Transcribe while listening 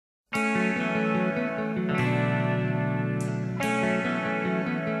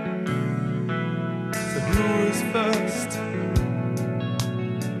first.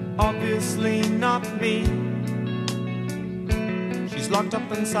 Obviously not me. She's locked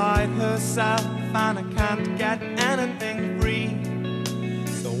up inside herself and I can't get anything free.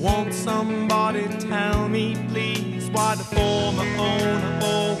 So won't somebody tell me please why the former owner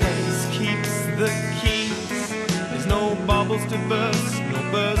always keeps the keys? There's no bubbles to burst,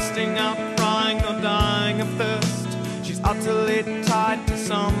 no bursting out crying, no dying of thirst. She's utterly tied to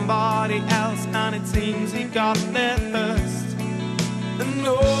somebody else and it seems he got there first. And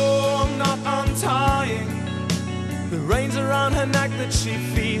no, I'm not untying the reins around her neck that she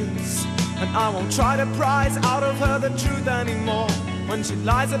feels, and I won't try to prize out of her the truth anymore when she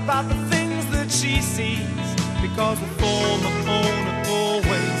lies about the things that she sees, because the former owner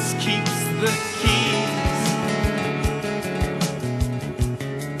always keeps the keys.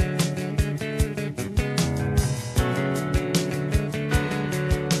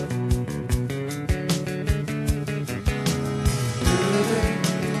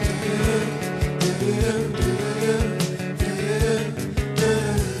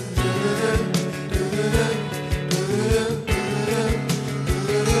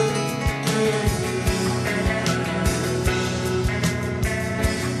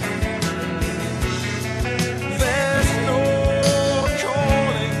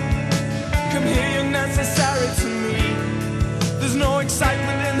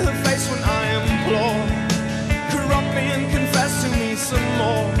 Excitement in her face when I implore, corrupt me and confess to me some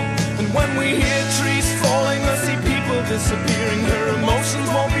more. And when we hear trees falling or see people disappearing, her emotions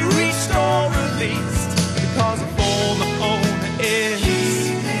won't be reached or released, because a former owner is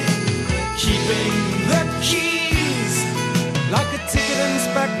keeping the keys. Like a ticket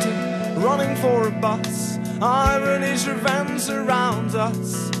inspector running for a bus, irony's revenge surrounds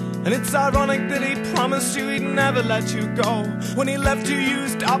us. And it's ironic that he promised you he'd never let you go when he left you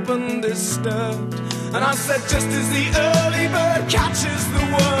used up and disturbed. And I said, just as the early bird catches the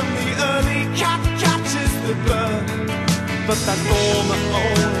worm, the early cat catches the bird. But that former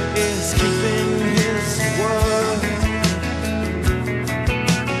owner is keeping his word.